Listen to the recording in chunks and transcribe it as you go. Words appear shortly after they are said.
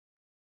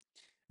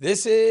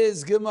This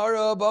is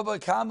Gemara Baba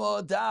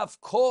Kama Daf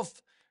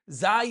Kuf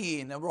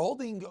Zayin, and we're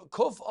holding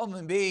Kuf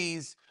Amim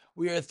Beis.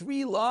 We are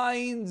 3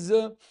 lines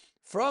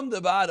from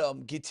the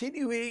bottom,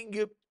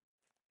 continuing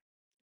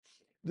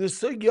the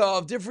sugya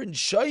of different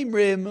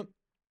shaymrim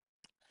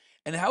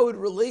and how it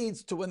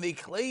relates to when they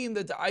claim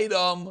that the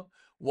item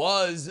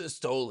was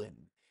stolen.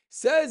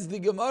 Says the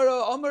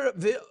Gemara, another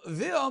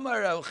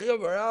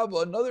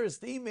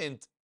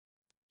statement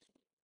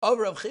of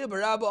Rav Chia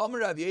bar Abba Amar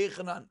Rav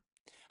Yechanan.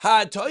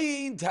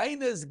 Ha'toyin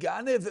tainas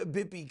ganev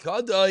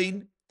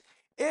bipikadain.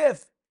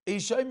 If a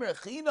shomer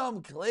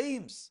chinam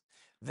claims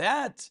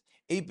that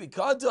a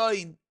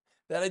pikadain,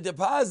 that a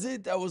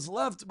deposit that was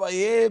left by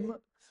him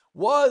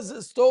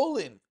was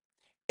stolen,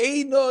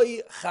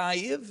 einoi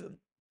chayiv,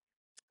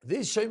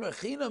 this shomer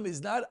chinam is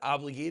not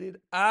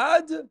obligated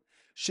ad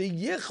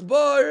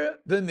sheyichbar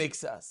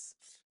b'mixas.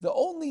 The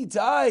only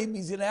time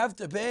he's going to have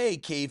to pay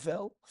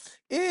kefel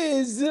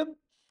is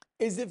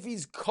if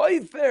he's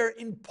koifer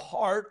in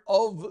part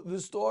of the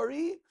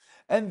story,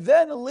 and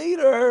then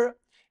later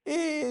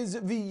is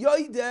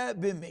v'yoyde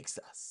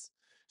b'mixas.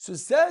 So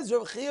says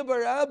Rav Chia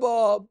bar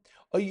Abba,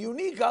 a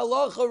unique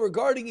halacha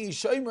regarding a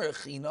shomer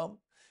chinam,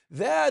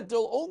 that there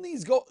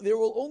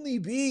will only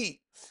be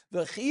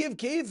the chiyav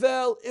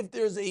kefel if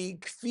there's a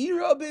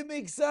kfira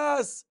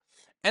b'mixas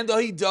and a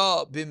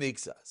hida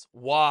b'mixas.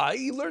 Why?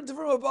 He learned it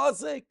from a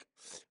pasuk.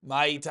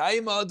 My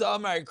time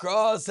Adamar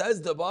cross,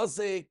 says the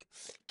pasuk.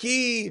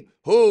 Ki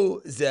hu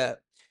zeh,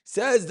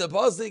 says the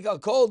pasuk. I'll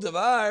call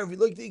devar. If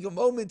we take a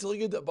moment to look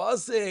at the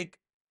pasuk,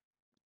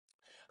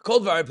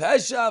 called var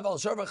peshav al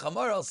sharva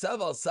chamar al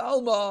sev al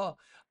salma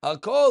al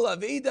kol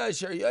avida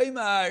sher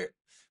yoymar.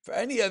 For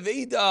any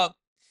avida,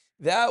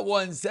 that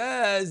one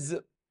says.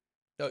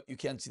 No, you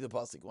can't see the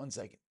pasuk. 1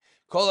 second.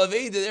 Kol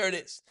avida, there it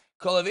is.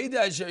 Kol avida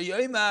asher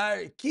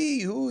yoymar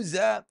ki hu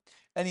zeh.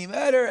 Any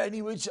matter,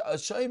 any which a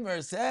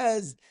shomer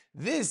says,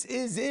 this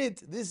is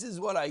it. This is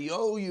what I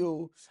owe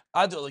you.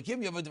 If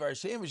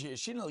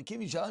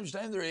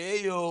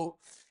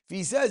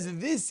he says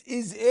this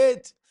is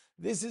it,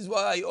 this is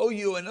what I owe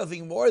you, and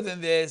nothing more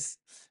than this,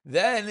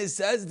 then it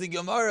says the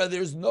Gemara,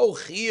 there's no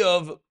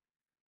chiyuv.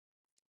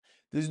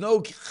 There's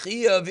no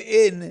chiyuv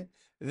in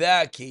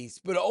that case,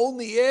 but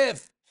only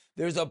if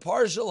there's a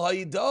partial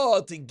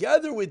haidah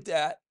together with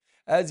that.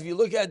 As if you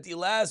look at the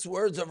last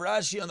words of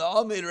Rashi on the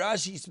Amid,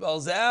 Rashi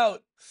spells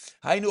out,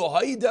 Hainu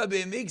haidah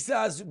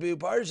be'mixas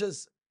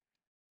be'parshas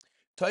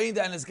Toyin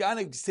dan is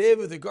ganav ksev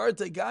with regard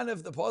to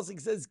ganav. The pasuk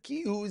says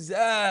ki hu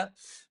zeh.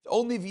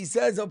 Only if he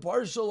says a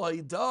partial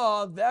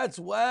haidah, that's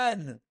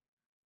when.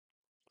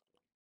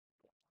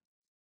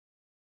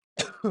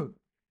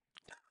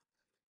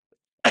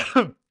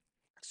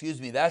 Excuse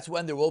me. That's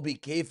when there will be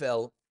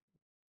kefel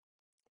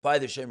by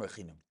the shomer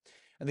chinam.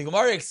 And the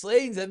Gemara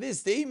explains that this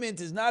statement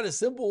is not a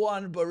simple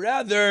one, but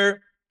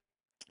rather,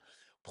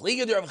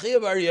 Pligad Rav Chia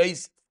bar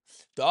Yosef.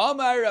 The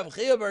Amar Rav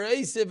Chia bar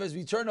Yosef, as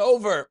we turn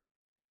over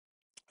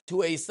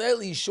to a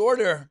slightly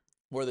shorter,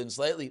 more than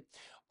slightly,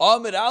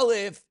 Amid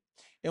Aleph,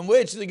 in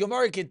which the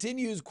Gemara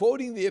continues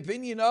quoting the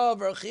opinion of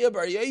Rav Chia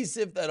bar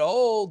Yosef that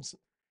holds,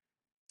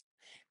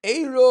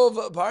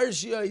 Eirov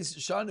Parshiyos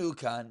Shanu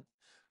Kan.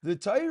 The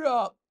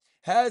Torah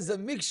has a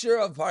mixture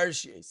of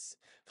Parshiyos.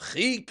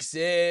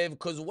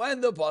 Because when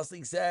the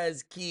pasuk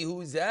says ki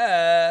hu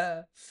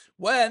zeh,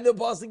 when the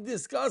pasuk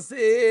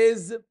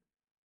discusses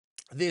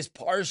this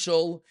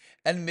partial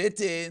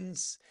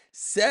admittance,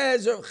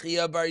 says Rav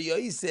Chia bar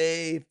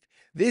Yosef,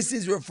 this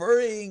is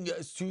referring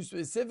to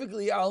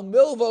specifically al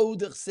milva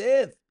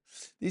udechsev.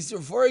 This is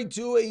referring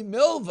to a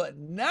milva,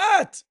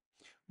 not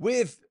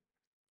with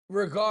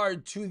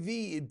regard to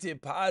the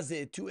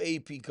deposit to a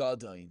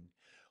pikadon.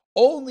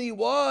 Only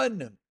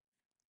one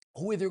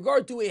with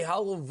regard to a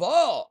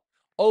halva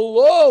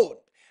alone,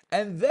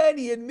 and then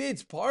he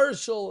admits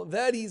partial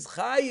that he's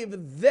chayiv.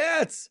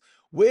 That's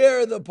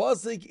where the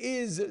pasuk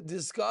is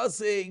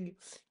discussing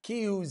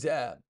ki hu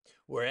zeh.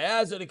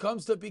 Whereas when it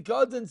comes to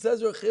pikadon,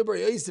 says Rav Chia bar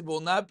Yosef,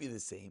 will not be the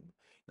same.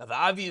 Now the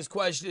obvious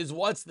question is,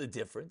 what's the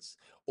difference?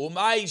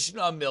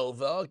 Umayishna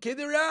milva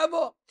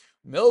kidirava.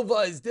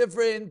 Milva is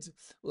different,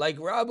 like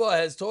Rabbah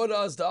has taught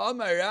us. The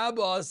Amar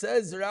Rabbah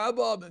says,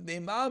 Rabbah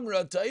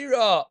b'mamra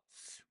Torah.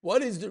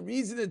 What is the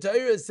reason the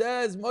Torah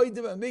says,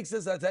 Moidim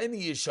mixas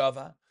atayni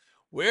yeshava?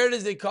 Where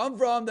does it come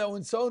from that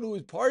when someone who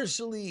is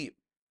partially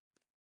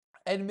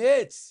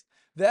admits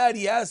that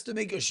he has to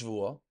make a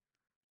shvuah?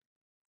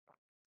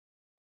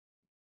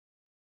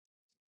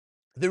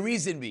 The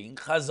reason being,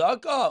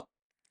 chazaka,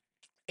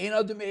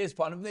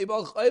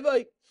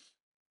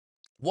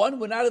 one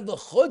went out of the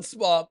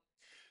chutzpah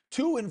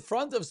to, in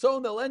front of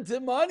someone that lent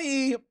him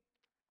money,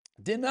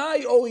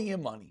 deny owing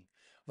him money.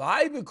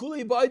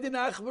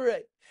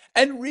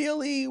 And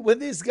really, when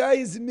this guy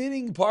is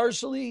admitting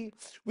partially,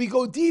 we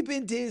go deep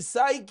into his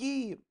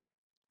psyche,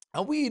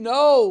 and we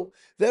know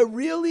that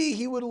really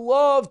he would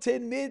love to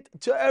admit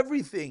to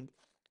everything.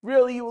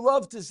 Really, he would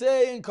love to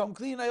say, and come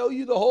clean, I owe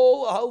you the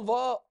whole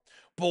halva.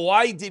 But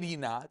why did he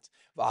not?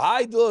 Is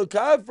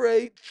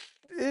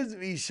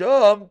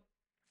Visham,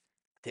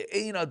 the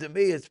Eina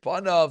Demeis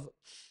Panav,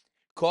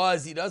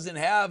 because he doesn't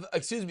have,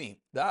 excuse me,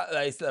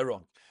 I said that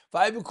wrong.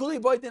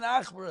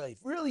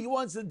 Really, he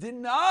wants to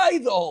deny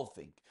the whole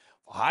thing.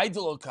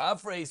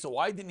 So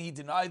why didn't he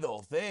deny the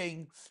whole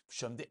thing?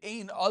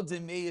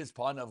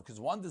 Because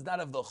one does not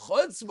have the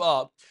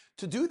chutzpah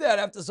to do that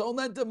after someone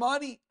lent the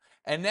money.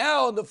 And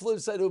now on the flip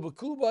side, really,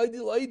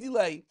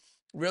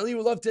 he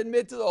would love to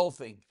admit to the whole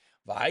thing.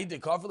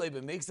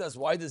 But makes us,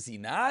 why does he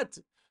not?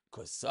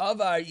 Because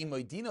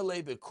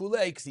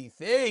he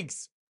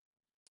thinks,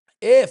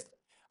 if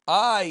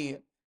I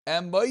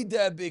am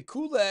moide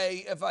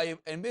bekule, if I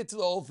admit to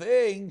the whole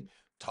thing,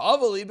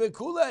 tavali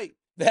bekule,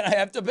 then I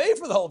have to pay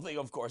for the whole thing,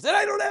 of course. And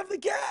I don't have the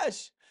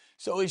cash.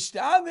 So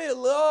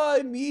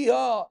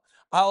miha,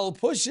 I'll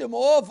push him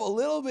off a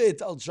little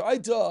bit. I'll try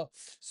to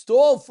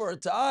stall for a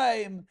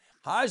time.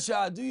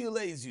 Hasha do you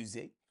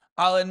lazy?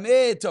 I'll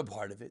admit a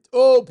part of it.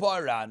 Oh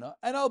parana,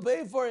 and I'll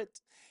pay for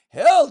it.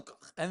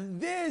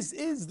 And this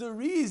is the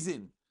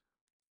reason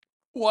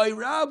why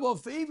Rabba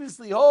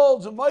famously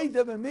holds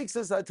Ma'idav and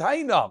mixes a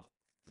taina.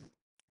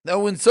 Now,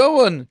 when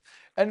someone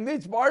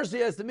admits partially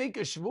has to make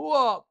a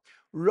shvuah,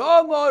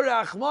 Rama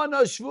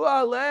Rachmana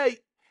Shvuah Lei,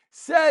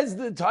 says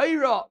the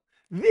Torah,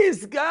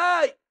 this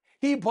guy,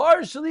 he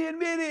partially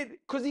admitted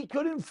because he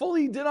couldn't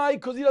fully deny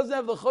because he doesn't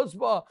have the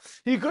chutzpah.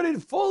 He couldn't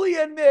fully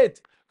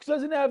admit because he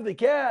doesn't have the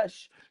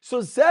cash.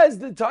 So says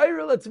the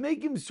Torah, let's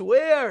make him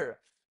swear.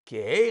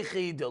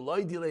 And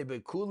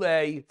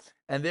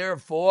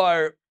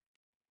therefore,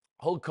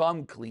 he'll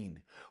come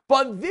clean.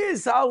 But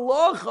this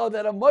halacha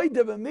that a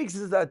moedev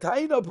mixes that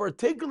taina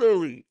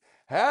particularly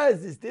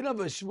has this din of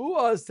a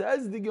shvuah,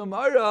 says the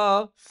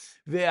Gemara,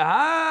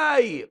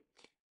 v'hai.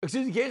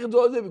 Excuse me,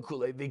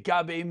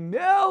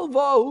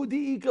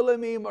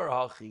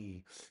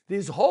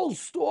 this whole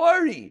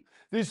story,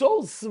 this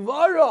whole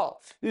svara,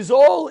 this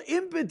whole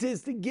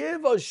impetus to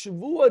give a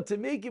shvuah to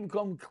make him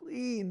come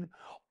clean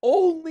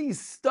only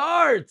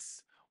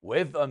starts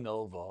with a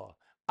milva.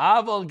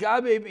 Aval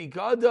gabe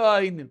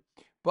bikadain.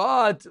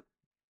 But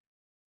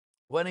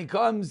when it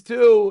comes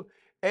to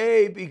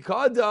a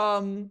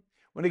bikadam,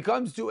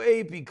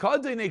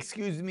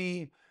 excuse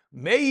me,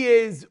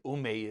 meyiz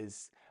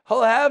umeyiz,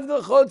 he'll have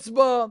the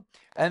chutzpah,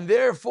 and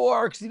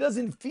therefore, because he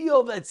doesn't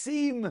feel that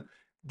same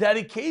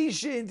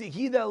dedication to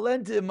he that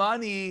lent him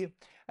money,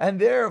 and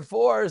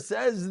therefore,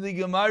 says the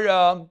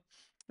Gemara,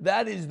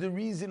 that is the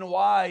reason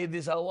why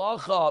this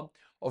halacha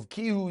of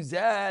kihu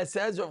zeh,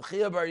 says Rav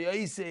Chia bar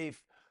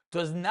Yosef,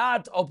 does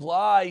not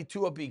apply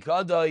to a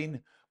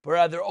pikadain, but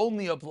rather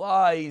only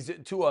applies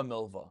to a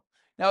milva.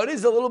 Now, it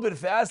is a little bit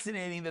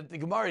fascinating that the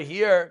Gemara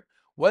here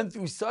went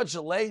through such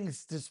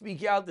lengths to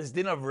speak out this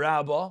din of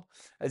Rabbah,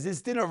 as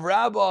this din of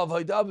Rabbah of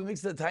Haidab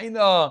Mixta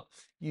Taina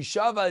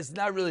Yishava is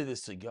not really the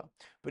sugya.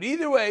 But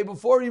either way,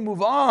 before we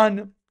move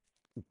on,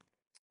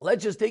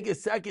 let's just take a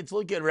second to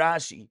look at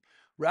Rashi.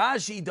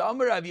 Rashi,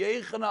 Da'amar Rav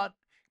Yechanan,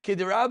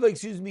 Kedarabba,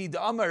 excuse me,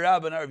 Da'amar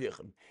Rabba, not Rav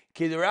Yechanan.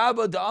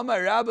 Kedarabba,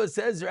 Da'amar Rabba,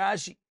 says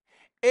Rashi,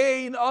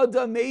 Ein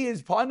Adam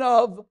Meiz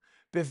Panav,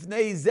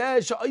 Bifnei Zeh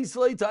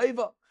Sha'isle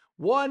Taiva.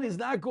 One is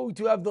not going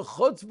to have the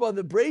chutzpah,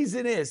 the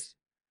brazenness,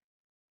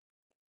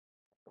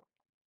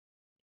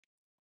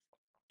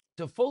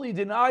 to fully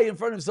deny in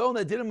front of someone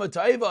that didn't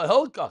mataiva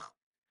hilkach.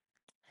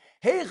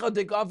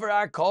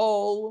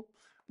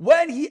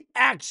 When he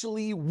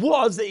actually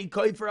was a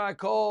kaifer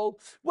akol,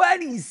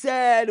 when he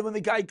said, when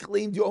the guy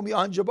claimed you owe me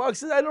 $100,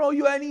 says I don't owe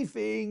you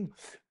anything.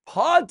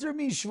 Pater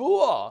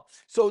mishvua.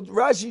 So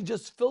Rashi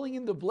just filling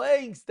in the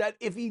blanks that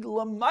if he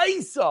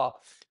lamaisa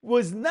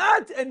was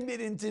not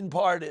admitted in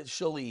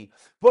partially,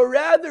 but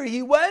rather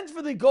he went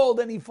for the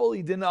gold and he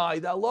fully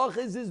denied. Allah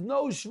is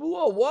no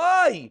shvua.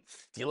 Why?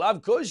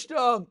 Tilav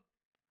kushta.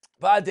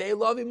 If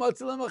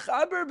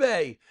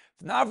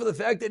not for the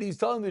fact that he's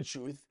telling the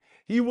truth,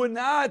 he would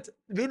not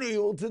been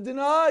able to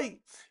deny.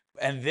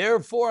 And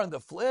therefore, on the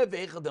flip,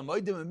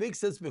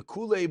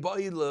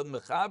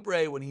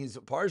 when he's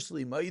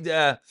partially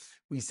maida,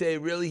 we say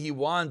really he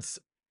wants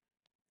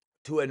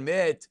to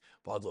admit,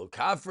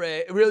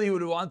 really he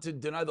would want to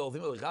deny the whole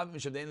thing.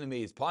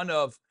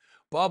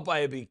 But by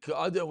a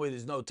bikada where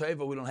there's no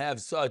taiva, we don't have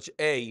such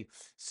a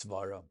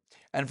svara.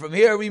 And from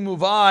here we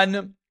move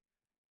on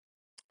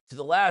to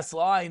the last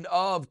line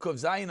of Kuf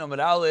Zayin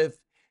Amud Aleph.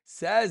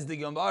 Says the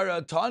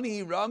Gemara,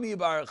 Tani Rami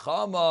Bar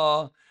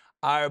Chama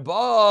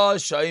Arba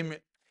Shaimim.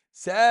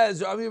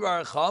 Says Rami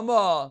Bar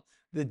Chama,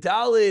 the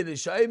Dalid, the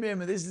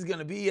Shaimim, and this is going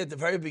to be at the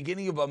very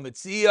beginning of a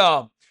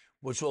Mitzvah,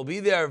 which will be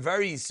there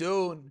very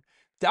soon.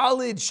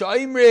 Dalid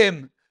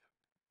Shaimim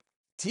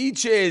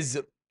teaches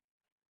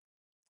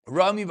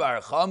Rami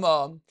Bar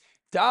Chama,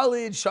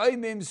 Dalid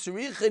Shaimim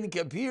Surichin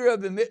Kapira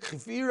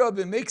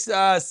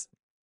b'mixas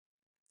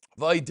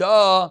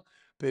Vaida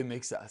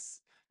b'mixas.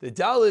 The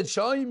Dalit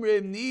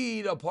Shaimrim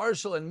need a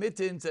partial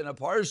admittance and a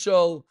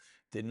partial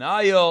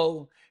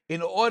denial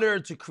in order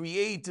to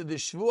create the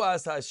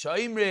Shvuas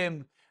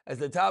HaShaimrim, as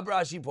the Tab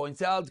Rashi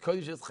points out,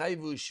 Kodesh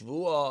Chayvu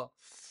Shvua.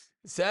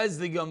 Says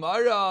the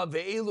Gemara,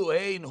 Ve'elu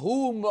hein,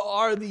 whom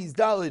are these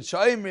Dalit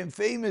Shomrim?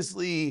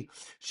 Famously,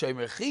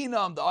 Shomer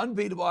Chinam, the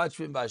unpaid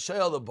watchman,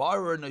 Vashael, the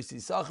borrower, Nosi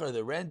Sachar,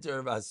 the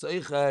renter,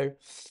 Vaseicher,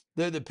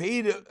 the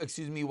paid,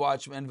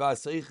 watchman,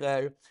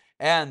 Vaseicher,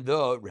 and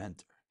the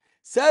renter.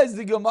 Says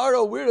the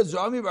Gemara, where does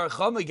Rami Bar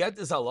Chama get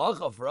this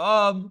halacha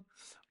from?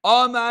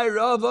 Amai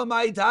Rava,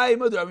 my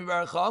time, Rami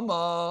Bar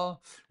Chama.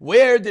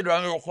 Where did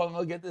Rami Bar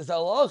Chama get this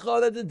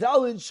halacha that the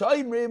Dalit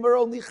Shomrim are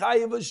only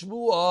Chayav a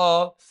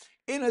Shvuah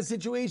in a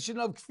situation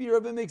of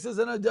kfir b'mixas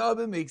and adab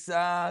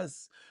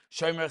b'mixas?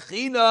 Shomer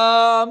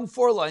Chinam,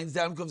 4 lines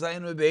down, comes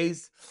Zayin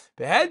base.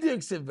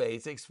 Behedrik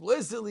base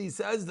explicitly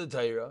says the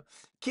Torah,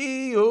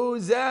 Ki hu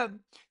zeh,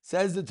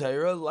 says the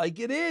Torah like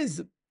it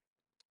is,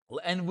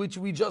 and which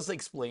we just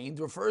explained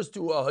refers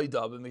to a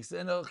haidab b'mixas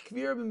and a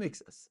kfir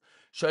b'mixas.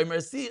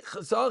 Shomer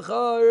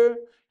Sachar,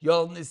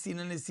 Yol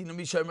Nesina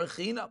Mishomer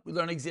Chinam. We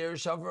learn Xer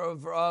Shavar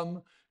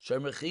from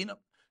Shomer Chinam.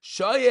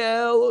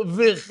 Shayel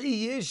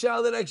v'chi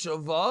yishal the extra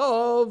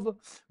vav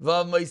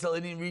ma'isal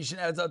in Rishon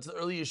adds out to the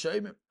earlier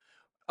Shemim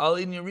al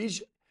in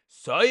Rishon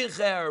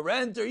soicher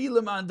renter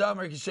ilaman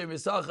damer kishem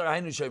misachar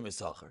hainu shem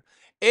misachar.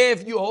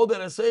 If you hold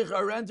that a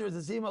soicher renter is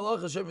the same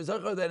halacha shem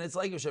misachar, then it's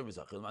like a shem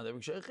misachar. Ilaman damer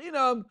kishem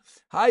chinam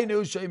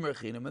hainu shem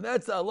chinam, and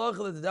that's the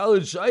halacha that the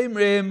Dalit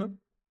Shomrim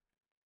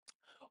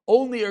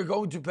only are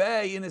going to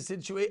pay in a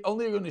situation,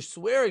 only are going to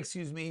swear, in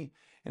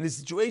a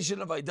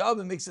situation of Aida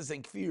b'mixas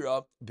and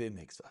Kfira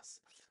b'mixas.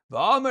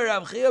 V'amer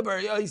Rav Chia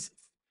bar Yosef,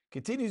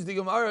 continues the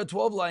Gemara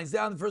 12 lines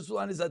down. The first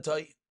line is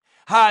Hatayin.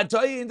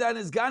 Hatayin dan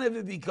is ganev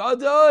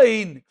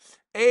b'ikadoin.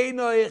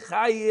 Einoi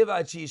chayiv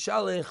ad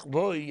shishalech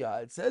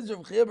boya. It says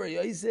Rav Chia bar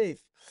Yosef,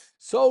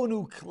 someone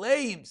who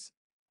claims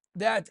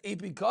that a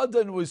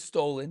pikadon was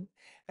stolen,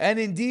 and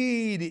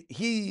indeed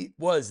he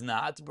was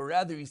not, but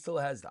rather he still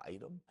has the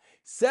item.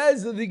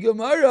 Says the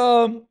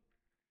Gemara,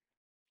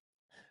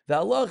 the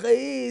halacha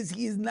is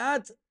he's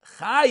not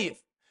chayiv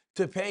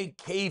to pay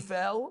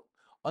kefel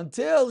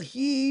until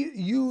he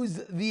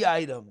used the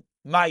item.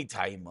 My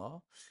timer.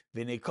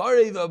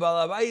 V'nikarev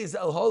balabayis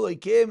el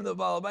holokim. The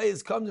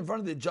balabayis comes in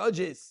front of the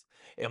judges.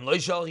 Im lo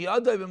shalach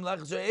yadav im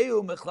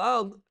lechzreyu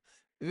mechlal.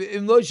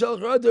 Im lo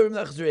shalach yadav im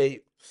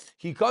lechzreyu.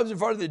 He comes in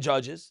front of the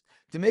judges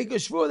to make a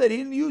shvur that he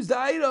didn't use the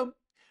item.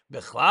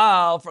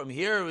 Bechlal, from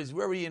here is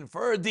where we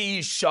inferred the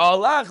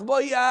shalach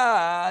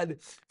boyad.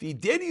 If he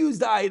did use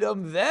the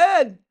item,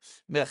 then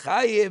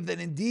mechayev, then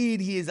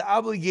indeed he is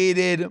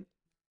obligated.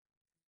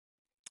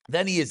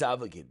 Then he is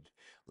obligated.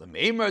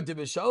 L'meimer to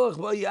b'shalach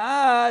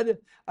boyad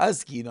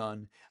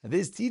askinon.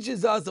 This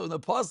teaches us that when the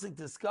pasuk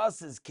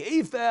discusses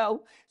kefel,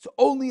 it's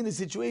only in the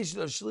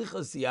situation of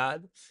shlichus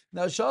yad.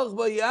 Now shalach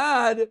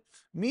boyad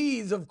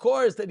means, of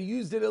course, that he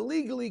used it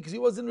illegally because he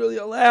wasn't really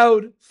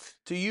allowed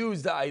to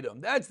use the item.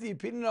 That's the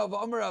opinion of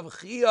Amar Rav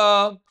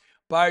Chia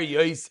bar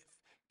Yosef.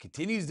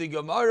 Continues the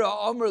Gemara,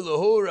 Amar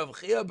lahu Rav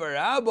Chia bar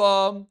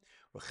Abba.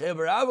 Rav Chia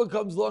bar Abba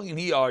comes along and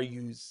he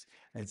argues.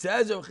 And it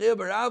says, Rav Chia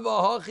bar Abba,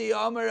 Hachi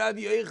Amar Rav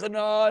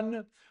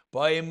Yochanan,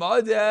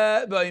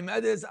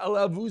 Ba'imades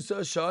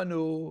alavusa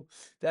shanu,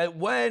 that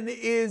when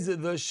is the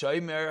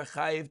shomer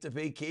chayiv to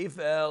pay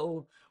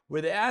kefel?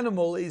 Where the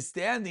animal is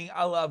standing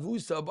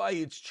alavusa by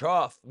its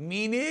trough,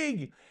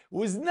 meaning it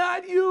was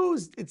not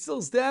used, it's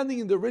still standing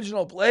in the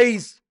original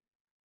place.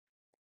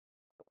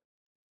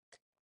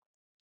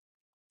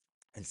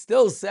 It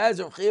still says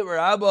Rav Chia bar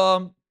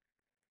Abba,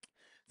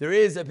 there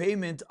is a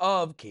payment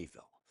of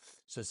kefel.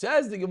 So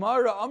says the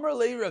Gemara, Amar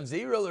le Rav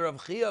Zira le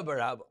Rav Chia bar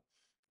Abba.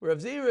 Rav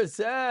Zira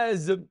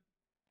says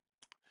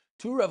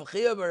to Rav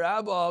Chia bar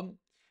Abba,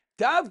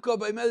 Davka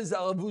b'mezes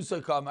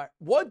alavusa kamar.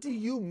 What do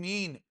you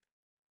mean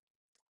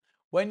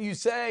when you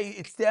say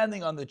it's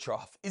standing on the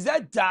trough? Is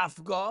that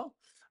dafka?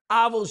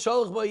 Avol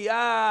shalach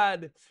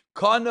bayad.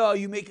 Kana,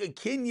 you make a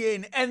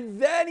kinyan, and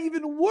then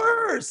even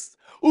worse,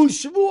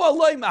 ushvu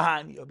alay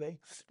mahani.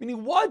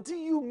 Meaning, what do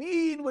you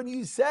mean when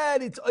you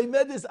said it's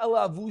oimedes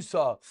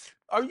alavusa?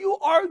 Are you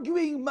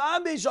arguing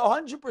mamish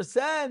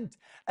 100%?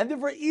 And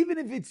therefore, even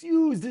if it's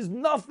used, there's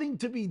nothing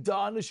to be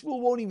done. The shvu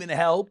won't even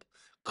help.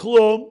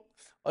 Klum.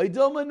 I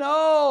don't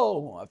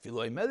know.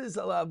 Even if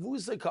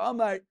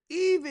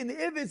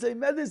it's a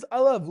medis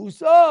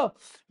alavusa,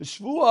 the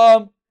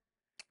shvuah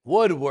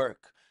would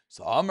work.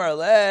 So Amar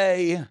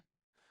Lei,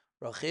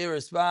 Rav Chia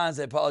responds,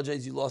 I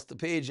apologize, you lost the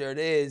page, there it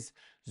is.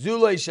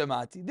 Zulay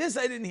Shamati. This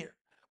I didn't hear.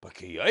 But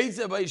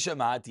Kiyoyze by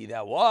Shamati,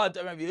 that what?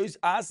 Rav Yosef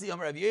Asi,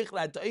 Rav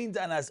Yechla,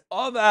 Tointan as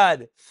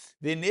Avad,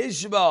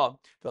 Vinishba,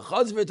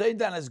 V'chaz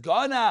V'tointan as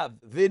Ganav,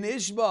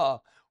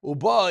 Vinishba,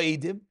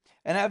 Uba'idim.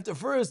 And after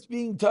first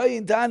being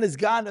Toyin Tan as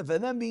Ganav,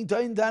 and then being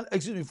Toyin Tan,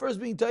 first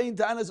being Toyin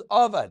Tan as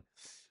Avad,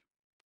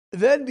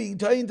 then being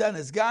Toyin Tan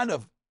as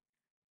Ganav.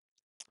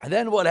 And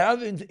then what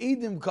happens?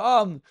 Edim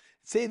come,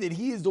 say that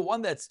he is the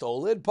one that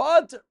stole it.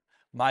 But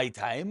my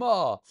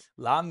timer,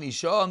 Lam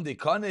Misham, the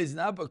Kana is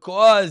not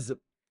because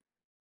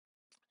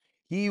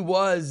he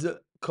was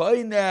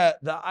Koine,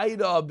 the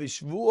Aida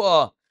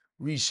Bishvua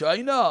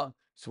Rishina.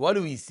 So what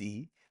do we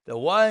see? That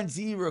once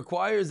he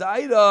requires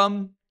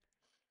item,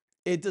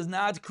 it does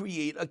not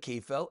create a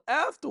kefel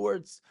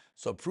afterwards.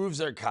 So it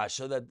proves our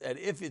kasha that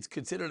if it's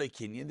considered a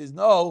kinyan, there's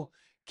no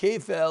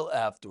kefel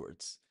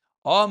afterwards.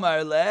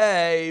 Omar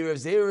lei, Rav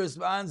Zera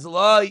responds,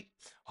 loi,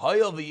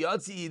 hayol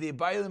v'yatzi, they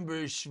bailim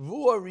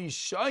b'shvua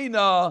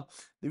rishayna.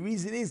 The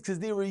reason is because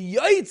they were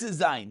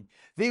yaitzazayin.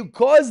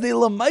 Because they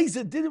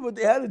lamaisa did what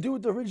they had to do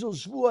with the original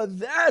shvua.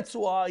 That's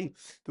why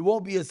there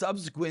won't be a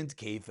subsequent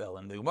kefel.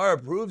 And the Gemara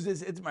proves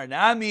this. It's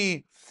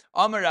marnami.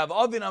 Amar Rav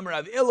Avin, Amar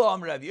Rav Ilo,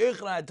 Amar Rav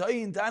Yochanan,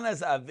 Toyin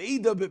Tanas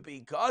Aveda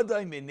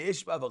b'Pikadai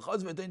Minishba,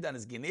 v'Chaz v'Toyin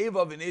Tanas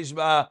Geneva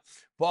v'Nishba,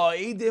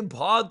 Ba'edim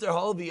Pater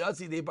Hol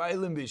v'Yatzi De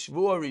Bailim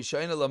b'Shvua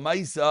Rishayna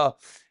Lamaisa.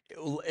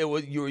 It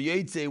was your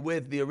Yetze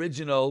with the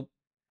original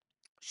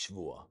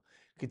Shvua.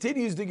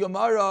 Continues the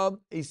Gemara,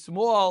 a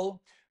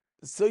small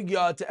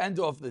sugya to end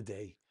off the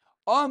day.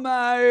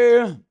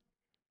 Amar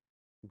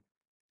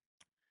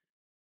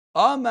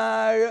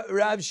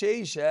Rav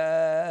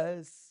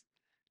Sheshes.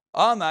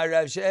 Amar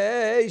Rav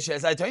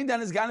Sheshes, I told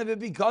him is gonna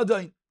be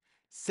kadon.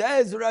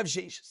 Says Rav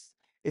Sheshes,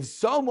 if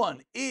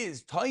someone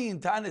is toyin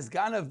tanis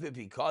ganav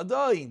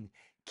b'pikadon,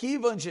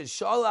 kivon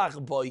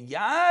sheshalach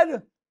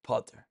boyad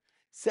potter.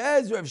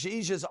 Says Rav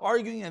Sheshes,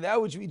 arguing on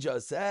that which we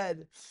just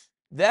said,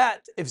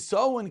 that if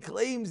someone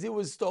claims it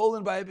was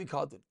stolen by a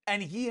pikadon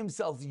and he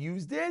himself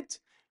used it,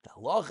 the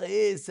halacha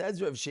is,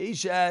 says Rav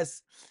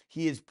Sheshes,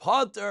 he is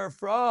potter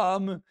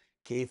from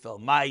kefel.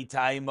 My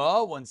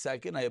taima. 1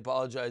 second, I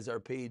apologize. Our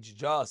page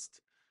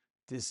just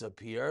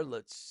disappeared.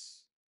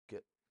 Let's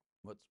get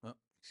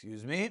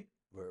excuse me.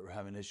 We're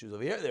having issues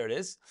over here. There it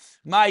is.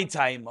 My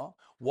taima.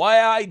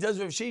 Why does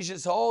Rav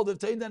Sheshes hold if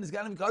Tainan is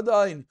gonna be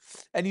kadain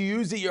and you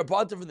use it, you're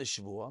potter from the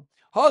shvua?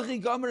 Hachi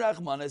kamer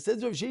achmana,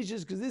 says Rav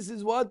Sheshes, because this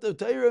is what the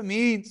Torah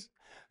means.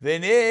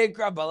 Says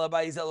Rav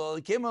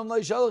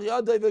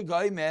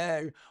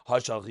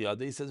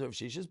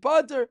Sheshes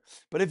potter.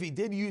 But if he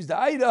did use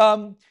the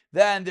item,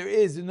 then there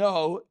is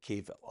no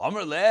kefel.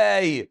 Amar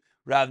lei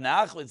Rav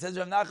Nachman, says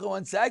Rav Nachman,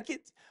 1 second.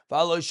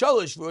 But there are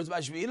 3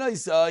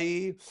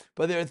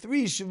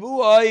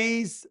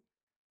 shavuos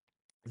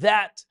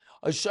that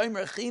a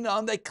shomer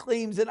chinam that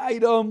claims an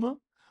item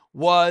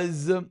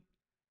was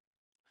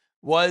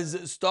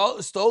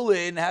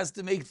stolen has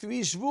to make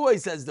 3 shvuos,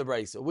 says the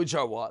Brisa, which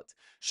are what?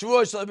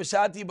 Shvuah shel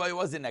b'shati, but he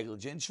wasn't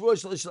negligent. Shvuah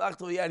shel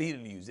shlachta b'yad, he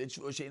didn't use it.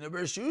 Shvuah she'ena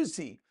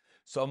b'shusi.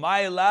 So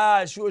my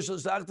la shvuah shel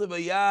shlachta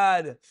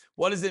b'yad.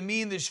 What does it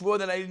mean? The shvuah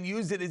that I didn't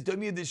use it is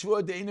domi the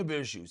shvuah de'ena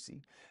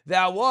b'shusi.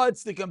 That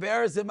what's the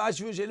comparison? My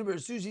shvuah she'ena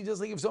b'shusi.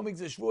 Just like if someone makes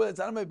a shvuah that's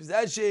out of my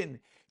possession.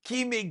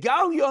 Ki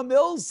megalia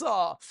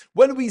milsa.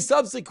 When we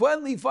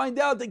subsequently find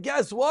out that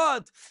guess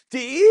what?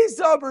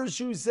 Te'isa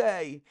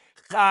b'shusei.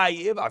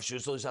 Chayiv. Afshur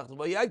shel shlachta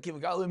b'yad. Ki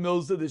megalia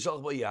milsa the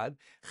shlach b'yad.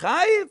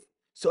 Chayiv.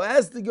 So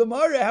ask the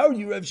Gemara, how are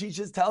you, Rav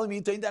Sheshes, telling me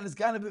that it's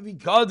kind of a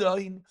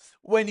bikadain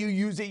when you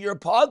use it, your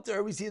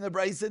potter? We see in the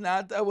Brisa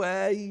not that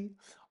way.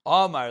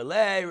 Amar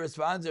le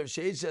responds Rav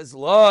Sheshes,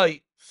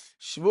 loy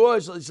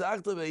shvuah shel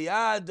shlachta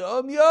b'yad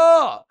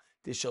omya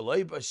the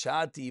shaloi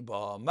b'shati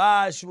ba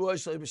ma shvuah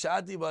shaloi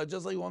b'shati ba.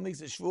 Just like one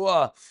makes a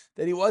shvuah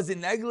that he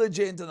wasn't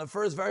negligent in the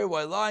first very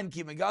white line,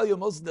 ki megalia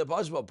most of the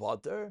pashba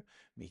potter.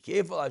 Mi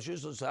kefel ashur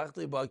shel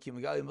shlachta ba ki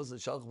megalia most of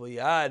the shalch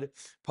b'yad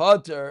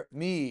potter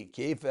mi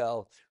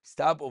kefel.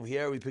 Stop over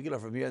here. We pick it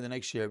up from here the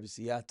next year.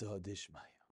 B'siyata hadishmai.